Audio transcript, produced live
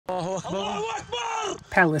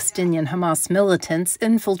Palestinian Hamas militants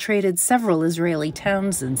infiltrated several Israeli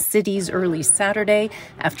towns and cities early Saturday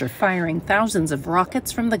after firing thousands of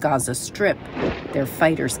rockets from the Gaza Strip. Their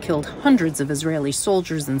fighters killed hundreds of Israeli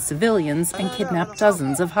soldiers and civilians and kidnapped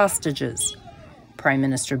dozens of hostages. Prime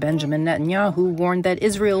Minister Benjamin Netanyahu warned that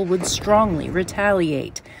Israel would strongly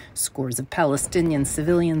retaliate. Scores of Palestinian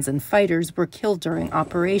civilians and fighters were killed during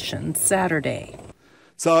operations Saturday.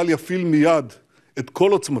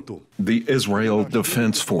 The Israel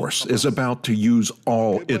Defense Force is about to use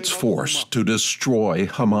all its force to destroy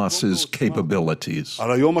Hamas's capabilities.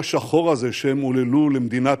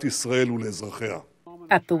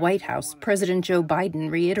 At the White House, President Joe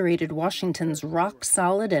Biden reiterated Washington's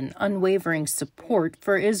rock-solid and unwavering support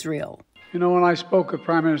for Israel. You know, when I spoke with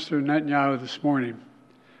Prime Minister Netanyahu this morning,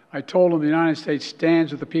 I told him the United States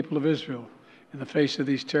stands with the people of Israel in the face of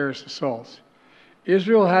these terrorist assaults.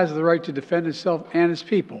 Israel has the right to defend itself and its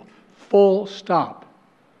people, full stop.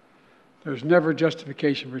 There's never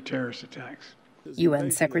justification for terrorist attacks.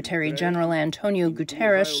 UN Secretary General Antonio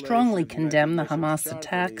Guterres strongly condemned the Hamas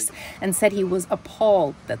attacks and said he was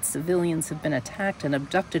appalled that civilians have been attacked and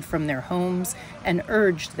abducted from their homes and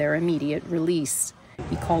urged their immediate release.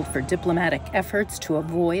 He called for diplomatic efforts to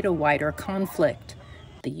avoid a wider conflict.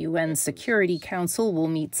 The UN Security Council will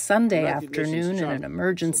meet Sunday afternoon in an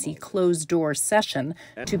emergency closed-door session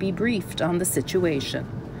to be briefed on the situation.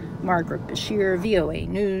 Margaret Besheer, VOA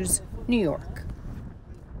News, New York.